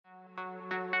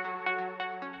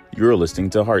You're listening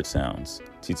to Heart Sounds,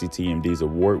 TCTMD's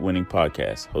award-winning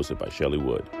podcast hosted by Shelley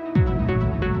Wood.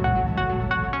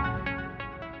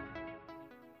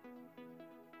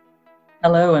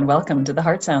 Hello and welcome to the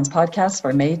Heart Sounds podcast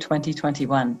for May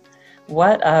 2021.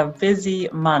 What a busy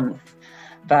month.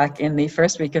 Back in the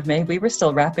first week of May, we were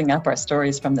still wrapping up our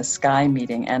stories from the SKY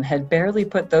meeting and had barely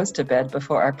put those to bed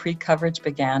before our pre-coverage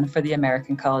began for the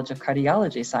American College of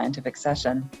Cardiology scientific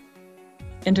session.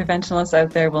 Interventionalists out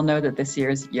there will know that this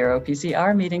year's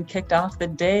EuroPCR meeting kicked off the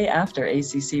day after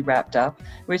ACC wrapped up,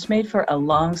 which made for a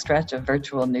long stretch of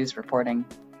virtual news reporting.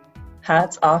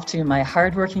 Hats off to my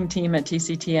hardworking team at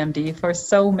TCTMD for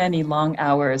so many long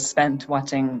hours spent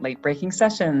watching late-breaking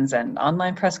sessions and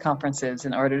online press conferences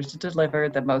in order to deliver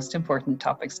the most important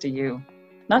topics to you.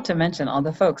 Not to mention all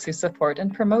the folks who support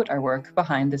and promote our work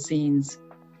behind the scenes.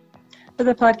 For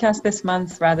the podcast this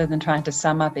month, rather than trying to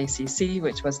sum up ACC,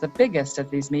 which was the biggest of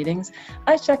these meetings,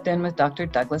 I checked in with Dr.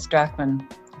 Douglas Drachman,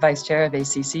 Vice Chair of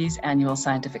ACC's Annual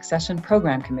Scientific Session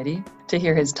Program Committee, to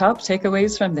hear his top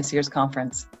takeaways from this year's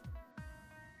conference.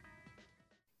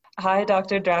 Hi,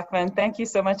 Dr. Drachman. Thank you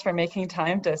so much for making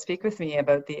time to speak with me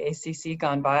about the ACC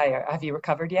gone by. Have you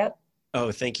recovered yet? Oh,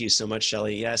 thank you so much,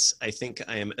 Shelley. Yes, I think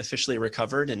I am officially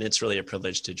recovered, and it's really a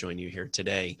privilege to join you here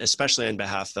today, especially on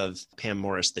behalf of Pam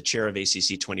Morris, the chair of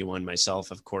ACC 21,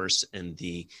 myself, of course, and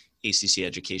the ACC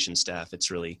education staff. It's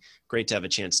really great to have a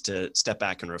chance to step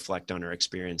back and reflect on our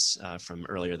experience from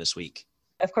earlier this week.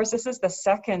 Of course, this is the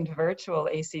second virtual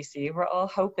ACC. We're all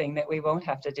hoping that we won't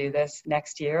have to do this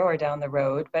next year or down the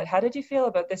road, but how did you feel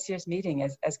about this year's meeting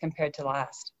as compared to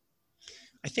last?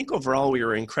 I think overall we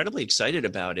were incredibly excited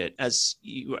about it. As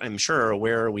you, I'm sure, are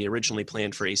aware, we originally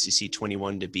planned for ACC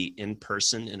 21 to be in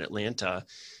person in Atlanta.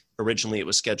 Originally, it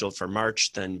was scheduled for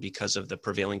March. Then, because of the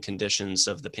prevailing conditions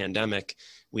of the pandemic,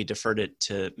 we deferred it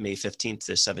to May 15th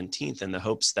to 17th in the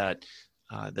hopes that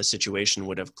the situation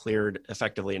would have cleared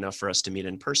effectively enough for us to meet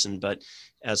in person. But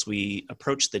as we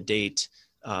approached the date,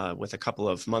 with a couple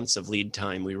of months of lead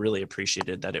time, we really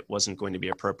appreciated that it wasn't going to be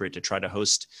appropriate to try to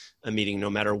host a meeting,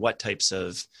 no matter what types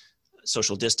of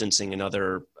social distancing and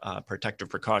other protective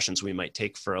precautions we might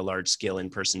take for a large scale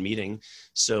in-person meeting.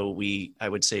 So I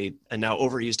would say, a now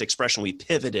overused expression, we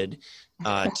pivoted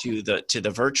to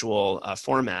the virtual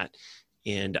format.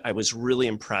 And I was really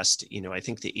impressed. I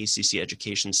think the ACC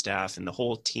education staff and the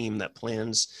whole team that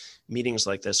plans meetings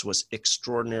like this was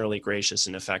extraordinarily gracious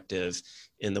and effective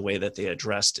in the way that they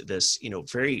addressed this,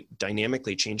 very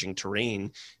dynamically changing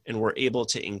terrain, and were able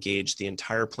to engage the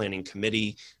entire planning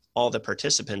committee, all the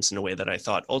participants, in a way that I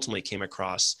thought ultimately came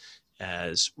across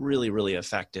as really, really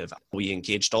effective. We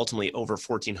engaged ultimately over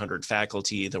 1,400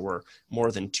 faculty. There were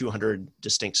more than 200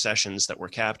 distinct sessions that were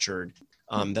captured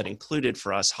that included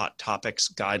for us hot topics,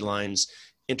 guidelines,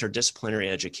 interdisciplinary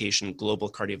education, global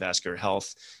cardiovascular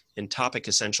health, and topic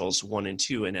essentials 1 and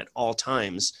 2. And at all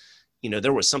times,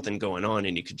 there was something going on,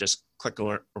 and you could just click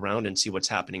around and see what's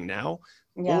happening now,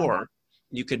 or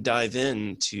you could dive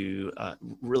into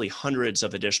really hundreds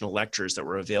of additional lectures that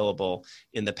were available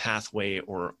in the Pathway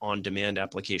or on-demand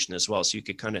application as well. So you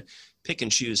could kind of pick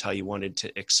and choose how you wanted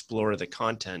to explore the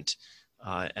content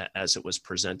as it was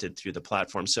presented through the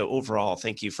platform. So overall,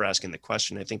 thank you for asking the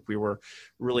question. I think we were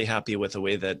really happy with the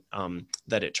way that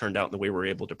that it turned out and the way we were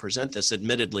able to present this,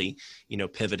 admittedly,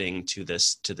 pivoting to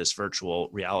this virtual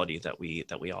reality that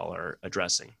we all are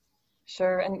addressing.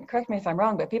 Sure, and correct me if I'm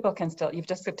wrong, but people can still, you've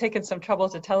just taken some trouble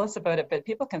to tell us about it, but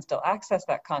people can still access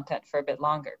that content for a bit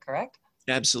longer, correct?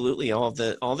 Absolutely. All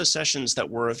the sessions that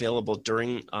were available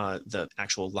during the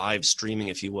actual live streaming,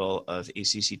 if you will, of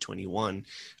ACC 21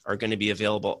 are going to be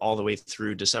available all the way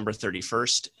through December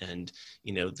 31st. And,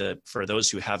 for those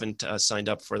who haven't signed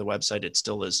up for the website, it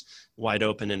still is wide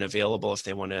open and available if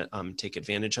they want to take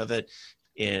advantage of it.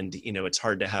 And, it's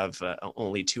hard to have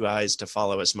only two eyes to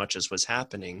follow as much as was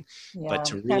happening, but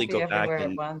to really go back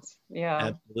and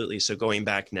absolutely. So going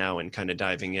back now and kind of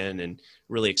diving in and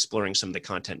really exploring some of the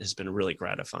content has been really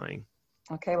gratifying.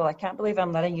 Okay, well, I can't believe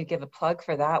I'm letting you give a plug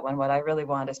for that one. What I really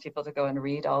want is people to go and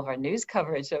read all of our news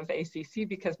coverage of ACC,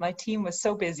 because my team was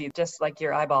so busy, just like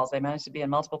your eyeballs. They managed to be in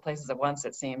multiple places at once,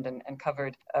 it seemed, and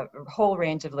covered a whole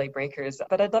range of late breakers.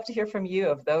 But I'd love to hear from you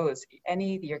of those.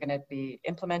 Any you're going to be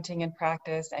implementing in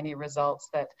practice, any results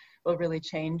that will really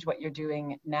change what you're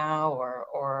doing now,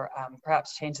 or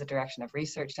perhaps change the direction of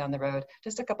research down the road.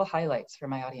 Just a couple highlights for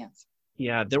my audience.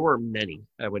 Yeah, there were many,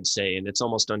 I would say, and it's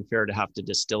almost unfair to have to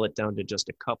distill it down to just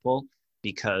a couple,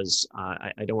 because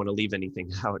I don't want to leave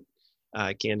anything out,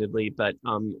 candidly. But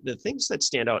the things that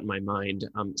stand out in my mind,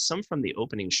 some from the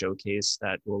opening showcase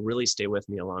that will really stay with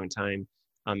me a long time,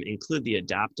 include the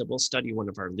Adaptable study, one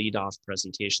of our lead-off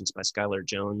presentations by Skylar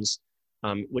Jones,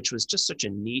 which was just such a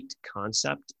neat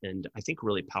concept and I think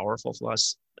really powerful for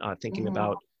us, thinking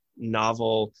about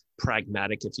novel,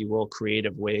 pragmatic, if you will,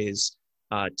 creative ways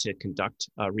to conduct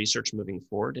research moving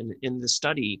forward. And in the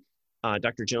study,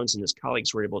 Dr. Jones and his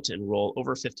colleagues were able to enroll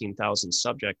over 15,000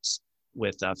 subjects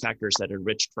with factors that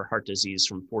enriched for heart disease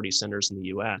from 40 centers in the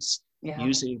US,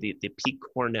 using the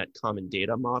P-CORNET Common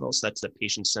Data Models. That's the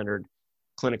patient-centered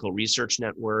clinical research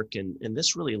network. And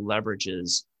this really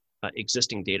leverages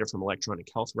existing data from electronic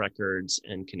health records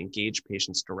and can engage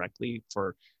patients directly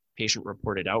for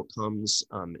patient-reported outcomes,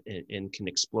 and can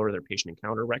explore their patient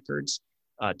encounter records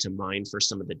to mine for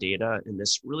some of the data. And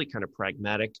this really kind of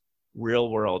pragmatic,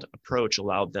 real-world approach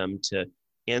allowed them to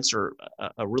answer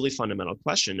a really fundamental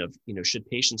question of, should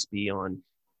patients be on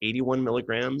 81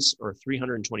 milligrams or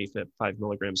 325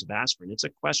 milligrams of aspirin? It's a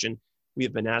question we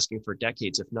have been asking for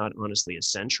decades, if not honestly a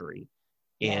century.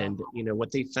 And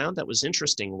what they found that was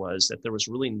interesting was that there was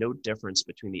really no difference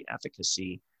between the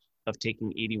efficacy of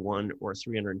taking 81 or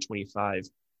 325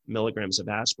 milligrams of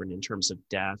aspirin in terms of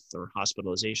death or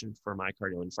hospitalization for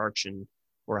myocardial infarction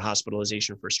or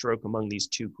hospitalization for stroke among these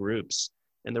two groups.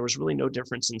 And there was really no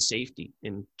difference in safety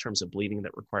in terms of bleeding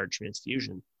that required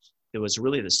transfusion. It was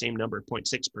really the same number,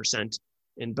 0.6%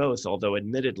 in both, although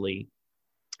admittedly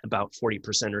about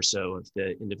 40% or so of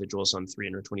the individuals on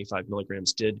 325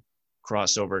 milligrams did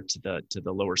cross over to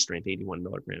the lower strength 81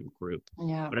 milligram group.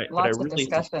 Yeah, lots of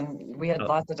discussion. We had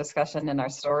lots of discussion in our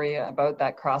story about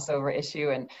that crossover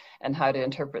issue and how to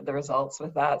interpret the results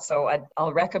with that. So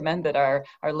I'll recommend that our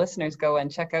listeners go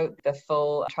and check out the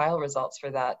full trial results for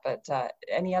that. But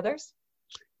any others?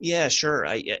 Yeah, sure.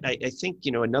 I think,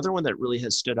 another one that really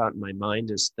has stood out in my mind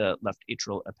is the left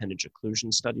atrial appendage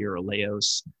occlusion study, or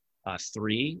LEAOS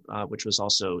 3, which was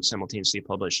also simultaneously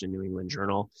published in New England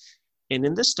Journal. And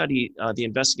in this study, the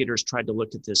investigators tried to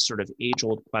look at this sort of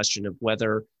age-old question of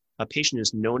whether a patient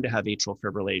is known to have atrial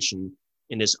fibrillation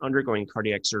and is undergoing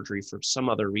cardiac surgery for some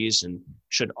other reason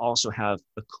should also have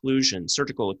occlusion,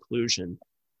 surgical occlusion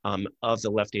of the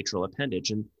left atrial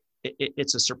appendage. And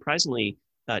it's a surprisingly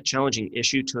challenging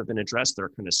issue to have been addressed. There are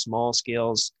kind of small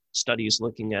scales studies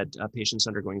looking at patients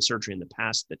undergoing surgery in the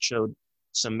past that showed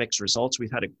some mixed results.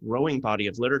 We've had a growing body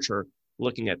of literature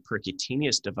looking at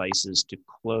percutaneous devices to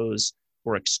close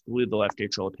or exclude the left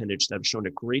atrial appendage that have shown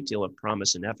a great deal of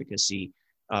promise and efficacy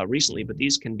recently, but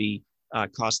these can be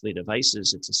costly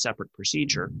devices. It's a separate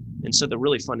procedure. And so the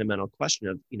really fundamental question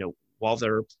of, while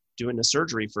they're doing a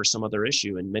surgery for some other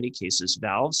issue, in many cases,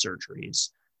 valve surgeries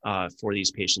for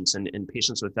these patients, and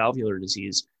patients with valvular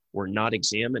disease were not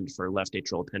examined for left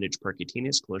atrial appendage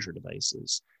percutaneous closure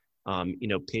devices.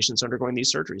 Patients undergoing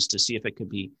these surgeries to see if it could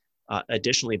be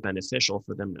additionally beneficial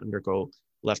for them to undergo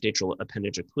left atrial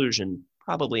appendage occlusion,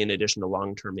 probably in addition to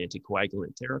long-term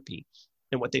anticoagulant therapy.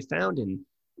 And what they found in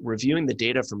reviewing the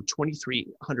data from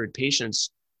 2,300 patients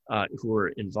who were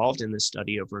involved in this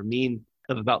study over a mean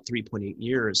of about 3.8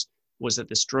 years was that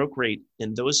the stroke rate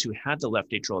in those who had the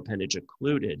left atrial appendage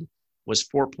occluded was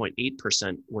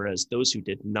 4.8%, whereas those who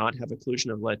did not have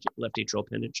occlusion of left atrial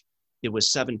appendage, it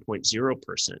was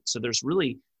 7.0%. So there's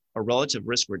really a relative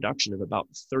risk reduction of about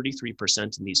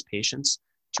 33% in these patients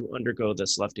to undergo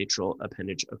this left atrial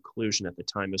appendage occlusion at the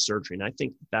time of surgery. And I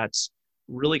think that's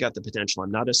really got the potential.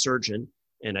 I'm not a surgeon,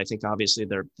 and I think obviously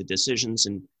the decisions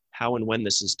and how and when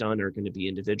this is done are going to be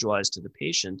individualized to the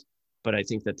patient, but I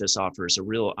think that this offers a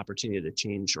real opportunity to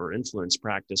change or influence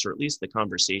practice, or at least the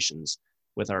conversations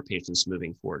with our patients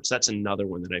moving forward. So that's another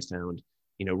one that I found,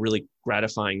 really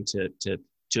gratifying to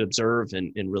observe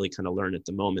and really kind of learn at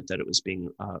the moment that it was being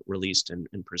released and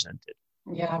presented.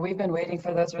 Yeah, we've been waiting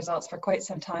for those results for quite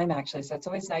some time, actually. So it's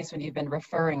always nice when you've been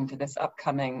referring to this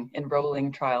upcoming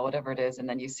enrolling trial, whatever it is, and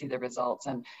then you see the results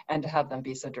and to have them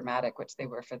be so dramatic, which they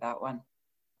were for that one.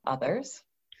 Others?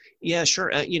 Yeah,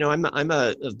 sure. I'm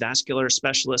a vascular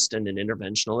specialist and an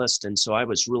interventionalist. And so I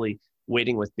was really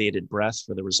waiting with bated breath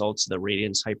for the results of the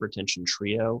Radiance Hypertension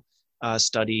Trio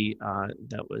study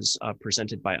that was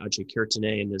presented by Ajay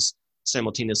Kirtane and is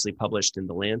simultaneously published in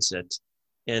The Lancet.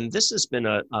 And this has been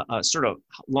a sort of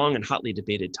long and hotly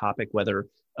debated topic, whether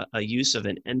a use of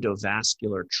an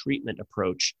endovascular treatment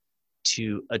approach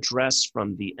to address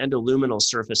from the endoluminal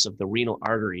surface of the renal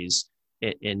arteries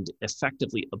and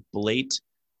effectively ablate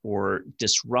or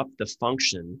disrupt the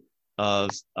function of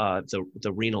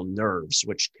the renal nerves,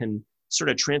 which can sort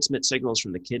of transmit signals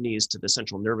from the kidneys to the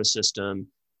central nervous system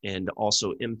and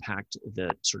also impact the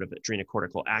sort of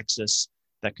adrenocortical axis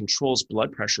that controls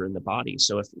blood pressure in the body.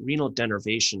 So if renal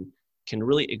denervation can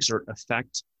really exert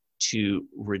effect to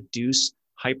reduce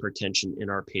hypertension in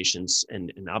our patients,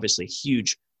 and obviously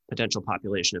huge potential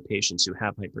population of patients who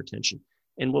have hypertension,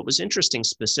 And what was interesting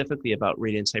specifically about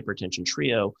Radiant's Hypertension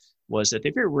Trio was that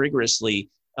they very rigorously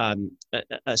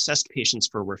assessed patients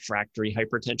for refractory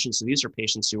hypertension. So these are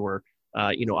patients who were,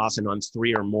 often on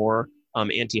 3 or more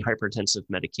antihypertensive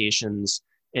medications.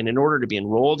 And in order to be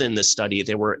enrolled in this study,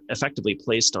 they were effectively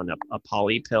placed on a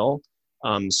poly pill.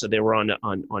 So they were on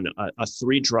a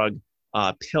 3-drug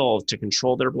pill to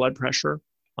control their blood pressure.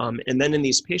 And then in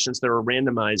these patients, they were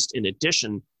randomized in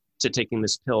addition to taking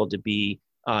this pill to be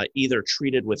either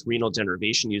treated with renal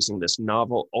denervation using this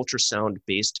novel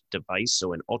ultrasound-based device,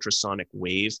 so an ultrasonic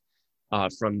wave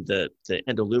from the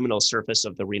endoluminal surface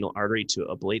of the renal artery to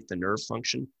ablate the nerve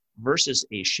function, versus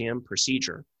a sham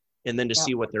procedure, and then to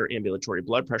see what their ambulatory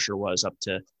blood pressure was up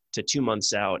to 2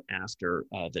 months out after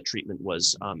the treatment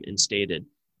was instated.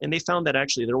 And they found that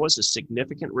actually there was a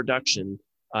significant reduction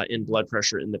in blood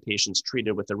pressure in the patients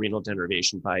treated with the renal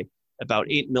denervation by about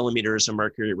 8 millimeters of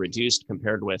mercury reduced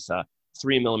compared with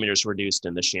 3 millimeters reduced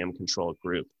in the sham control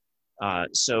group.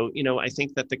 So, I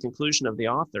think that the conclusion of the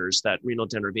authors that renal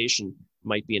denervation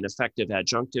might be an effective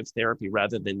adjunctive therapy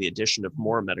rather than the addition of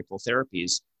more medical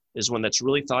therapies is one that's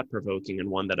really thought-provoking, and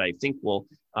one that I think will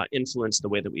influence the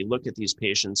way that we look at these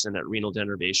patients and at renal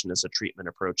denervation as a treatment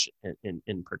approach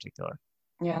in particular.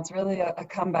 Yeah, it's really a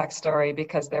comeback story,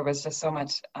 because there was just so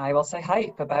much, I will say,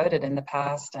 hype about it in the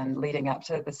past and leading up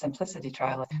to the Symplicity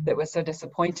trial that was so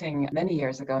disappointing many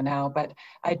years ago now. But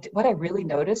what I really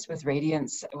noticed with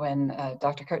Radiance when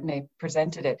Dr. Courtenay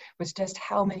presented it was just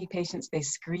how many patients they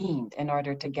screened in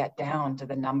order to get down to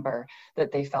the number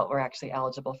that they felt were actually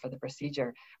eligible for the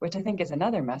procedure, which I think is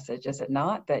another message, is it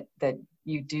not? That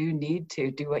you do need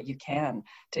to do what you can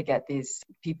to get these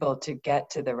people to get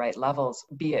to the right levels,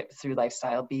 be it through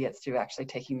lifestyle, be it through actually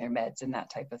taking their meds and that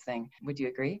type of thing. Would you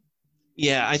agree?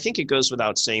 Yeah, I think it goes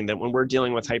without saying that when we're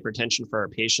dealing with hypertension for our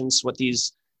patients, what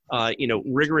these,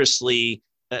 rigorously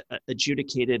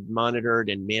adjudicated, monitored,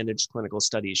 and managed clinical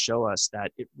studies show us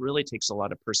that it really takes a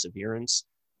lot of perseverance,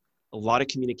 a lot of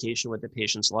communication with the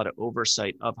patients, a lot of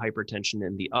oversight of hypertension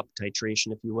and the up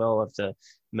titration, if you will, of the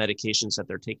medications that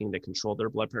they're taking to control their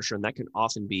blood pressure. And that can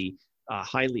often be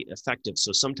highly effective.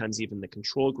 So sometimes even the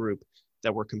control group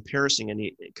that we're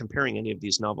comparing any of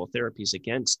these novel therapies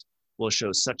against will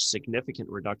show such significant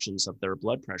reductions of their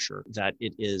blood pressure that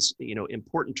it is,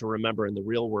 important to remember in the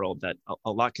real world that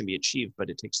a lot can be achieved, but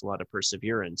it takes a lot of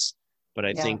perseverance. But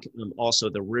I think also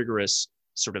the rigorous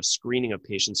sort of screening of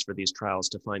patients for these trials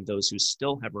to find those who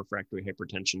still have refractory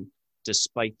hypertension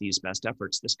despite these best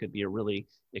efforts, this could be a really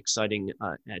exciting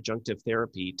adjunctive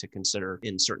therapy to consider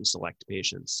in certain select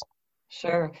patients.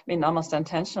 Sure. I mean, almost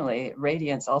intentionally,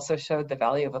 Radiance also showed the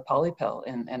value of a polypill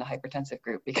in a hypertensive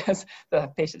group, because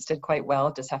the patients did quite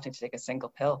well just having to take a single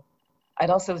pill. I'd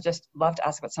also just love to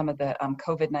ask about some of the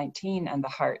COVID-19 and the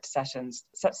heart sessions.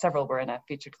 Several were in a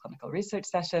featured clinical research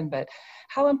session, but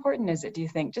how important is it, do you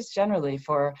think, just generally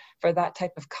for that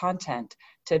type of content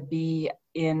to be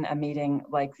in a meeting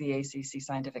like the ACC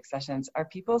scientific sessions? Are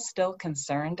people still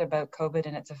concerned about COVID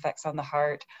and its effects on the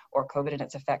heart, or COVID and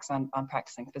its effects on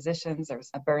practicing physicians? There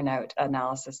was a burnout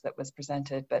analysis that was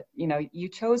presented, but you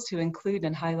chose to include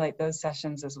and highlight those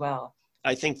sessions as well.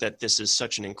 I think that this is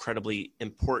such an incredibly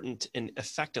important and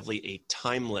effectively a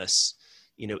timeless,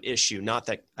 issue. Not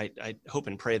that I hope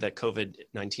and pray that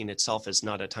COVID-19 itself is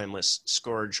not a timeless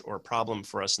scourge or problem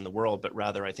for us in the world, but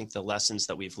rather I think the lessons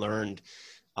that we've learned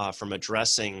from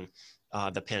addressing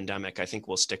the pandemic, I think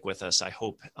will stick with us. I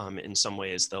hope in some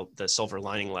ways the silver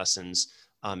lining lessons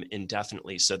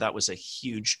indefinitely. So that was a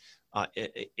huge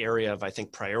area of, I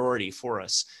think, priority for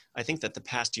us. I think that the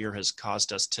past year has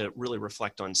caused us to really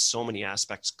reflect on so many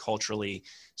aspects culturally,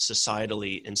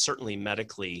 societally, and certainly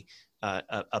medically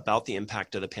about the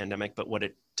impact of the pandemic, but what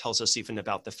it tells us even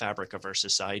about the fabric of our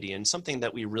society. And something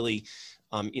that we really,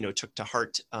 took to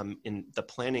heart in the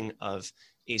planning of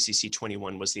ACC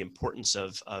 21 was the importance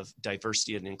of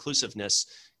diversity and inclusiveness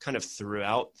kind of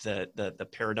throughout the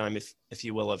paradigm, if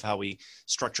you will, of how we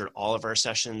structured all of our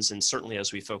sessions. And certainly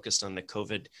as we focused on the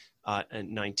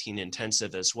COVID-19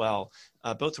 intensive as well,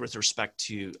 both with respect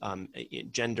to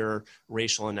gender,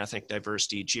 racial and ethnic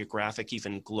diversity, geographic,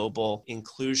 even global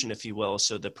inclusion, if you will.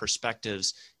 So the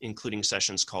perspectives, including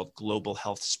sessions called Global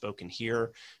Health Spoken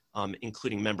Here,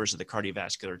 including members of the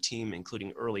cardiovascular team,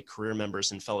 including early career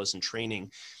members and fellows in training.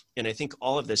 And I think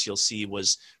all of this you'll see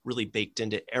was really baked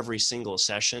into every single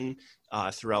session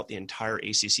throughout the entire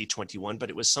ACC 21, but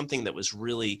it was something that was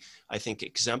really, I think,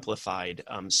 exemplified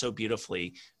so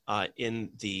beautifully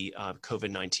in the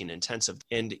COVID-19 intensive.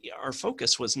 And our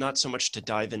focus was not so much to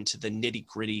dive into the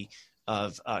nitty-gritty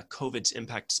of COVID's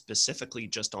impact specifically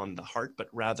just on the heart, but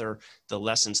rather the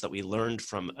lessons that we learned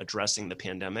from addressing the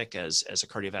pandemic as a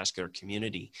cardiovascular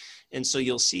community. And so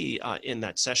you'll see in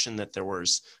that session that there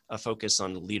was a focus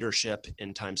on leadership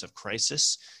in times of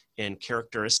crisis and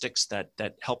characteristics that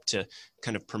help to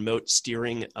kind of promote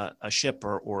steering a ship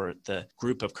or the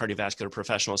group of cardiovascular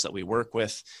professionals that we work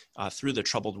with through the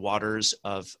troubled waters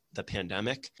of the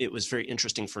pandemic. It was very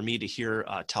interesting for me to hear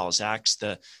Tal Zaks,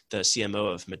 the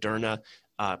CMO of Moderna,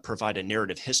 provide a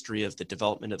narrative history of the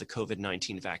development of the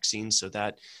COVID-19 vaccine. So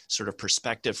that sort of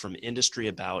perspective from industry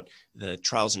about the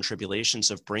trials and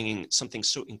tribulations of bringing something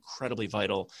so incredibly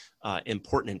vital,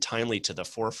 important and timely to the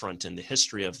forefront in the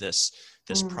history of this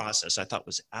process, I thought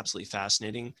was absolutely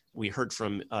fascinating. We heard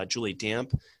from Julie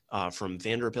Damp from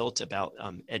Vanderbilt about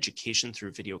education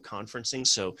through video conferencing.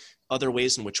 So other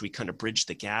ways in which we kind of bridge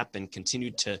the gap and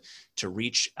continued to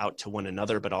reach out to one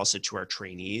another, but also to our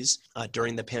trainees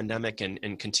during the pandemic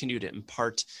and continue to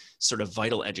impart sort of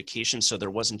vital education. So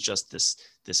there wasn't just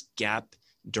this gap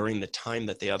during the time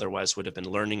that they otherwise would have been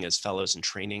learning as fellows in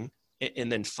training.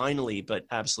 And then finally, but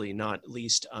absolutely not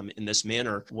least in this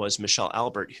manner, was Michelle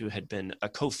Albert, who had been a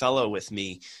co-fellow with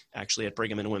me actually at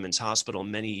Brigham and Women's Hospital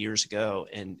many years ago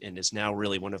and is now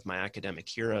really one of my academic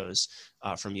heroes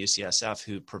from UCSF,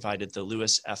 who provided the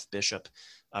Lewis F. Bishop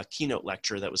keynote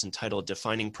lecture that was entitled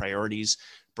Defining Priorities,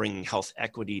 Bringing Health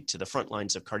Equity to the Front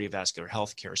Lines of Cardiovascular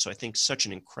Healthcare. So I think such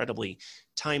an incredibly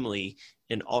timely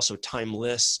and also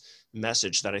timeless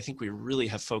message that I think we really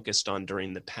have focused on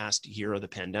during the past year of the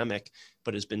pandemic,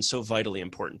 but has been so vitally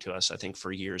important to us, I think,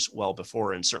 for years well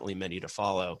before, and certainly many to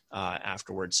follow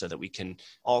afterwards, so that we can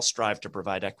all strive to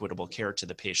provide equitable care to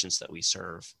the patients that we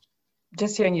serve.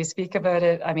 Just hearing you speak about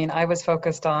it, I mean, I was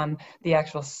focused on the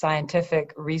actual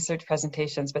scientific research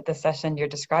presentations, but the session you're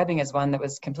describing is one that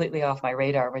was completely off my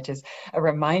radar, which is a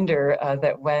reminder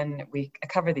that when we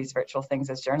cover these virtual things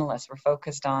as journalists, we're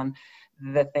focused on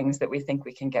the things that we think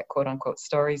we can get quote unquote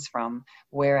stories from.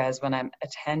 Whereas when I'm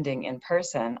attending in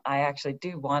person, I actually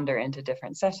do wander into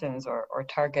different sessions or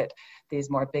target these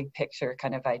more big picture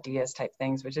kind of ideas type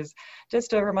things, which is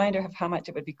just a reminder of how much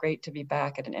it would be great to be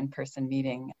back at an in-person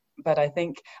meeting. But I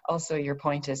think also your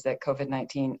point is that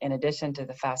COVID-19, in addition to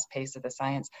the fast pace of the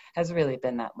science, has really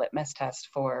been that litmus test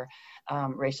for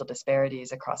racial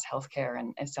disparities across healthcare.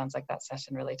 And it sounds like that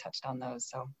session really touched on those.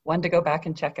 So one to go back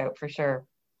and check out for sure.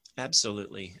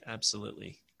 Absolutely.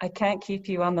 Absolutely. I can't keep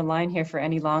you on the line here for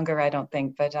any longer, I don't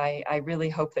think, but I really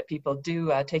hope that people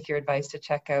do take your advice to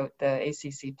check out the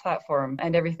ACC platform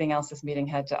and everything else this meeting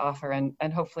had to offer.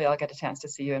 And hopefully I'll get a chance to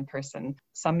see you in person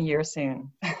some year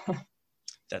soon.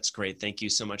 That's great. Thank you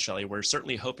so much, Shelley. We're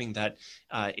certainly hoping that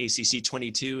ACC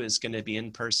 22 is going to be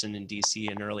in person in DC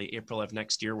in early April of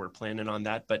next year. We're planning on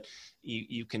that, but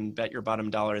you can bet your bottom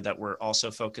dollar that we're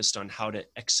also focused on how to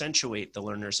accentuate the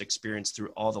learner's experience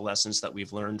through all the lessons that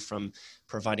we've learned from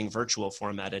providing virtual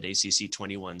format at ACC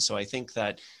 21. So I think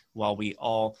that while we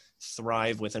all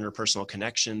thrive with interpersonal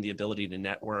connection, the ability to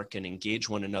network and engage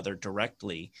one another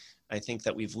directly, I think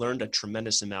that we've learned a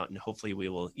tremendous amount, and hopefully we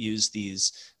will use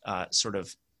these sort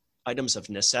of items of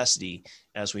necessity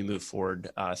as we move forward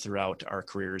throughout our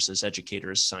careers as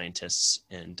educators, scientists,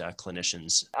 and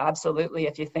clinicians. Absolutely.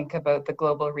 If you think about the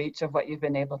global reach of what you've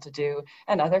been able to do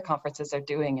and other conferences are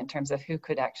doing in terms of who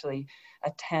could actually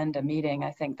attend a meeting,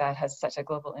 I think that has such a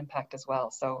global impact as well.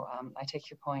 So I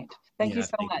take your point. Thank you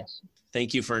so much.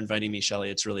 Thank you for inviting me, Shelley.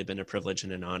 It's really been a privilege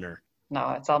and an honor.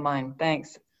 No, it's all mine.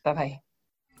 Thanks. Bye-bye.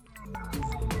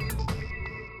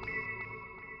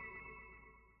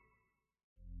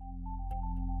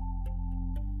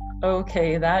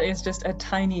 Okay, that is just a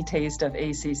tiny taste of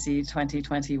ACC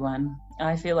 2021.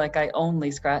 I feel like I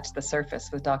only scratched the surface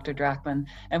with Dr. Drachman,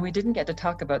 and we didn't get to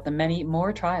talk about the many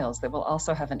more trials that will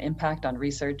also have an impact on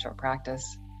research or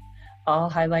practice. I'll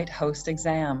highlight HOST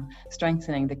exam,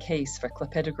 strengthening the case for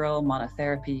clopidogrel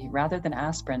monotherapy rather than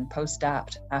aspirin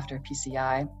post-DAPT after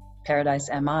PCI. Paradise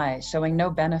MI, showing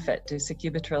no benefit to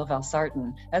sacubitril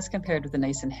valsartan as compared with an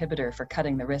ACE inhibitor for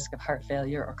cutting the risk of heart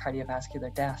failure or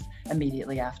cardiovascular death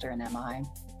immediately after an MI.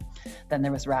 Then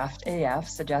there was RAFT-AF,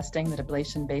 suggesting that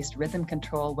ablation-based rhythm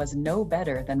control was no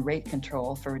better than rate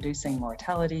control for reducing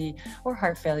mortality or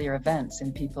heart failure events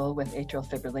in people with atrial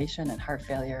fibrillation and heart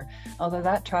failure, although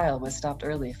that trial was stopped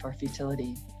early for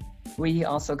futility. We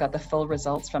also got the full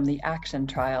results from the ACTION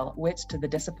trial, which, to the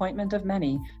disappointment of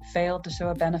many, failed to show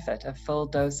a benefit of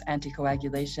full-dose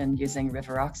anticoagulation using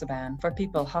rivaroxaban for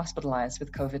people hospitalized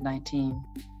with COVID-19.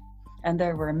 And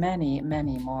there were many,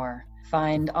 many more.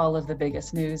 Find all of the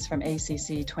biggest news from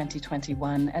ACC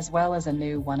 2021, as well as a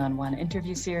new one-on-one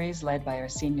interview series led by our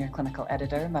senior clinical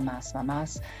editor, Mamas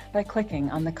Mamas, by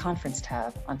clicking on the Conference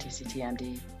tab on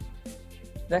TCTMD.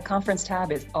 The Conference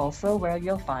tab is also where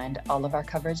you'll find all of our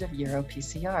coverage of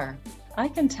EuroPCR. I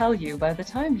can tell you, by the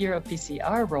time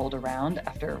EuroPCR rolled around,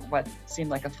 after what seemed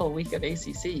like a full week of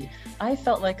ACC, I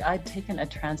felt like I'd taken a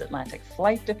transatlantic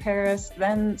flight to Paris,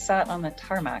 then sat on the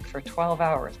tarmac for 12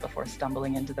 hours before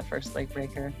stumbling into the first late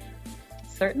breaker.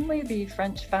 Certainly the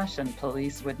French fashion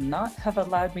police would not have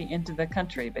allowed me into the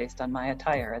country based on my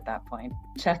attire at that point.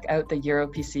 Check out the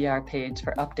EuroPCR page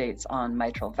for updates on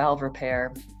mitral valve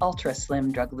repair,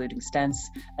 ultra-slim drug-eluting stents,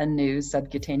 a new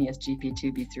subcutaneous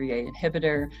GP2B3A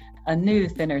inhibitor, a new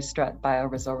thinner strut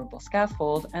bioresorbable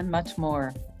scaffold, and much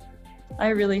more. I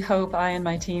really hope I and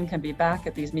my team can be back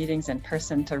at these meetings in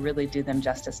person to really do them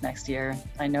justice next year.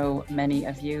 I know many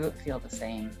of you feel the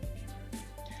same.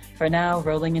 For now,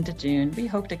 rolling into June, we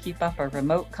hope to keep up our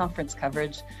remote conference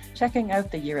coverage, checking out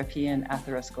the European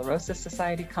Atherosclerosis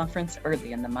Society conference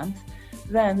early in the month,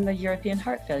 then the European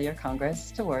Heart Failure Congress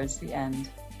towards the end.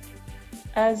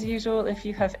 As usual, if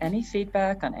you have any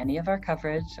feedback on any of our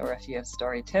coverage, or if you have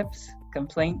story tips,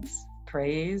 complaints,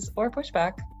 praise, or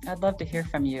pushback, I'd love to hear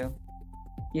from you.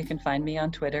 You can find me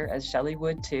on Twitter as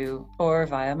ShellyWood2, or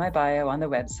via my bio on the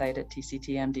website at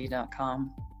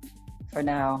tctmd.com. For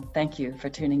now, thank you for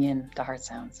tuning in to Heart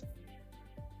Sounds.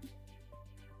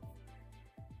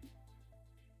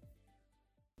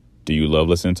 Do you love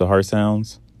listening to Heart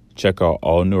Sounds? Check out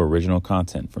all new original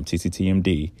content from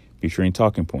TCTMD featuring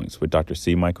Talking Points with Dr.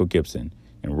 C. Michael Gibson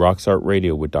and Rocksart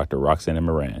Radio with Dr. Roxanna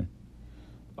Moran.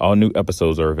 All new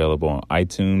episodes are available on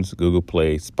iTunes, Google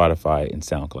Play, Spotify, and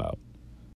SoundCloud.